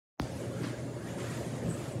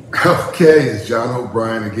Okay, it's John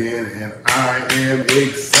O'Brien again, and I am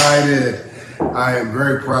excited. I am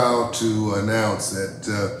very proud to announce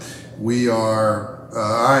that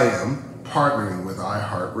I am partnering with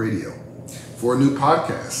iHeartRadio for a new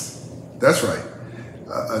podcast. That's right,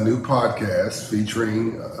 a new podcast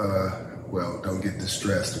featuring, don't get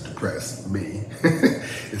distressed or depressed, me.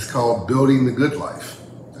 It's called Building the Good Life.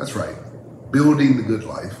 That's right, Building the Good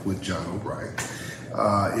Life with John O'Brien.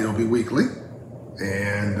 It'll be weekly.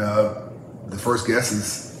 And the first guest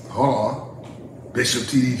is, Bishop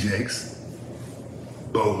T.D. Jakes.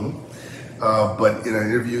 Boom. But in an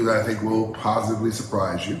interview that I think will positively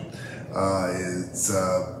surprise you, it's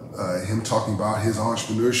him talking about his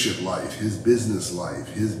entrepreneurship life, his business life,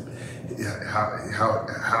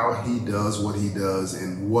 how he does what he does,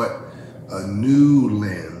 and what a new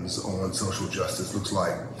lens on social justice looks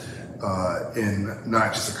like, and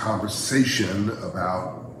not just a conversation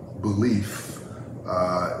about belief,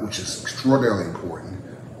 which is extraordinarily important,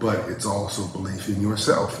 but it's also belief in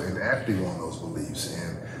yourself and acting on those beliefs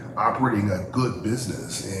and operating a good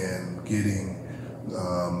business and getting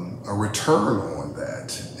a return on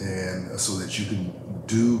that, and so that you can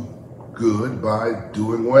do good by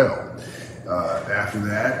doing well. After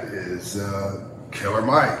that is Killer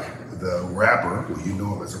Mike, the rapper. Well, you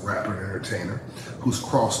know him as a rapper and entertainer who's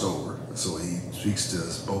crossed over, so he speaks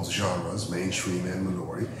to both genres, mainstream and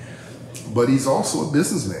minority. But he's also a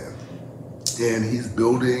businessman, and he's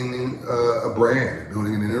building a brand,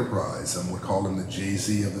 building an enterprise. Some would call him the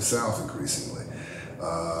Jay-Z of the South increasingly.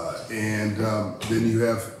 Then you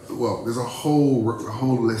have, there's a whole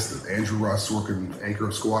list of Andrew Ross Sorkin, anchor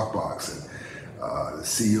of Squawk Box, and the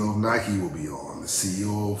CEO of Nike will be on, the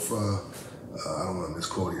CEO of, I don't want to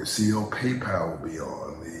misquote here, CEO of PayPal will be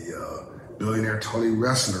on, the billionaire Tony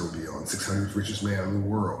Ressler will be on, 600th richest man in the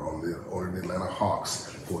world, on the owner of the Atlanta Hawks.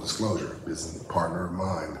 Full disclosure, business partner of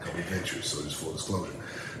mine, a couple of ventures, so just full disclosure.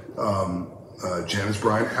 Janice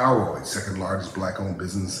Bryant Alroy, second largest black-owned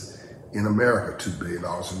business in America, $2 billion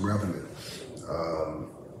in revenue.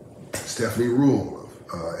 Stephanie Ruhle,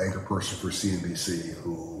 anchor person for CNBC,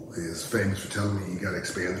 who is famous for telling me you got to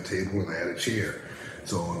expand the table and add a chair.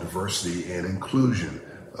 So on diversity and inclusion.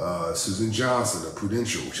 Susan Johnson of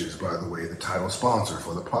Prudential, which is, by the way, the title sponsor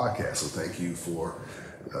for the podcast. So thank you for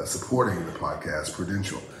supporting the podcast,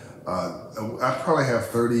 Prudential. I probably have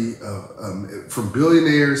 30, from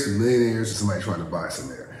billionaires to millionaires to somebody trying to buy some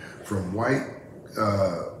there. From white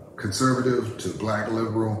conservative to black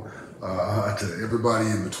liberal to everybody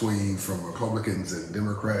in between, from Republicans and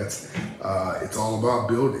Democrats. It's all about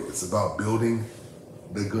building. It's about building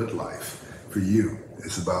the good life for you.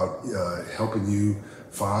 It's about helping you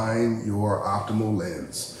find your optimal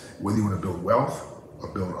lens, whether you want to build wealth, or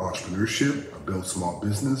build entrepreneurship, or build small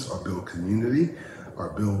business, or build community, or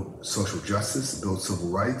build social justice, build civil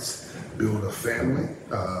rights, build a family,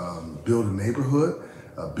 build a neighborhood,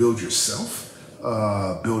 build yourself,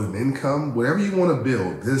 build an income, whatever you want to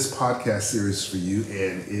build. This podcast series is for you,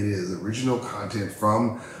 and it is original content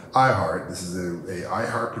from iHeart. This is a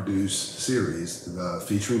iHeart produced series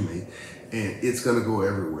featuring me, and it's going to go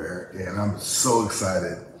everywhere, and I'm so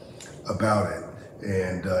excited about it.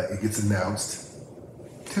 And it gets announced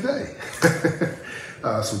today.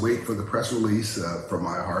 So wait for the press release from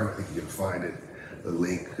iHeart. I think you can find it, the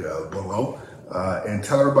link below. And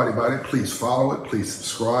tell everybody about it. Please follow it. Please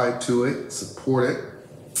subscribe to it. Support it.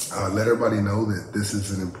 Let everybody know that this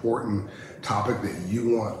is an important topic that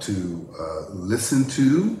you want to listen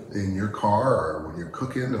to in your car, or when you're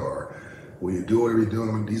cooking, or when you're doing whatever you're doing.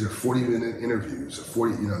 I mean, these are 40-minute interviews.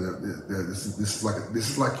 40, this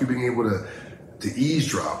is like you being able to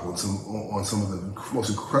eavesdrop on some of the most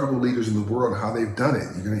incredible leaders in the world and how they've done it.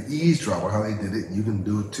 You're going to eavesdrop on how they did it. You can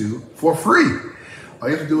do it too for free. All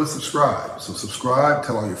you have to do is subscribe. So subscribe,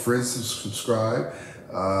 tell all your friends to subscribe,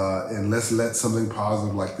 and let's let something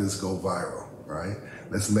positive like this go viral, right?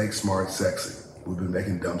 Let's make smart sexy. We've been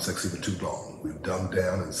making dumb sexy for too long. We've dumbed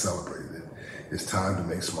down and celebrated it. It's time to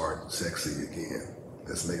make smart sexy again.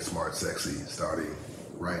 Let's make smart sexy starting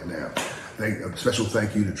right now. A special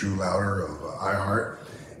thank you to Drew Louder of iHeart,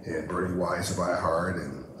 and Bernie Weiss of iHeart,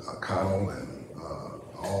 and Connell, and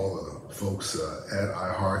all the folks at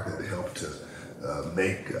iHeart that helped to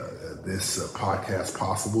make this podcast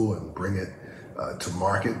possible and bring it to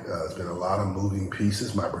market. There's been a lot of moving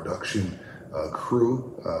pieces. My production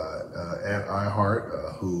crew at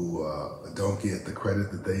iHeart who don't get the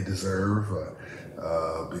credit that they deserve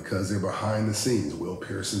because they're behind the scenes. Will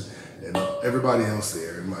Pearson and everybody else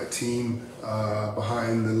there, and my team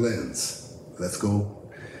behind the lens. Let's go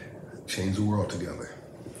change the world together.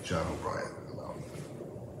 John O'Brien.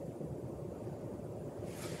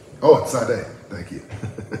 Oh, it's Sade. Thank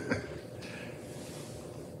you.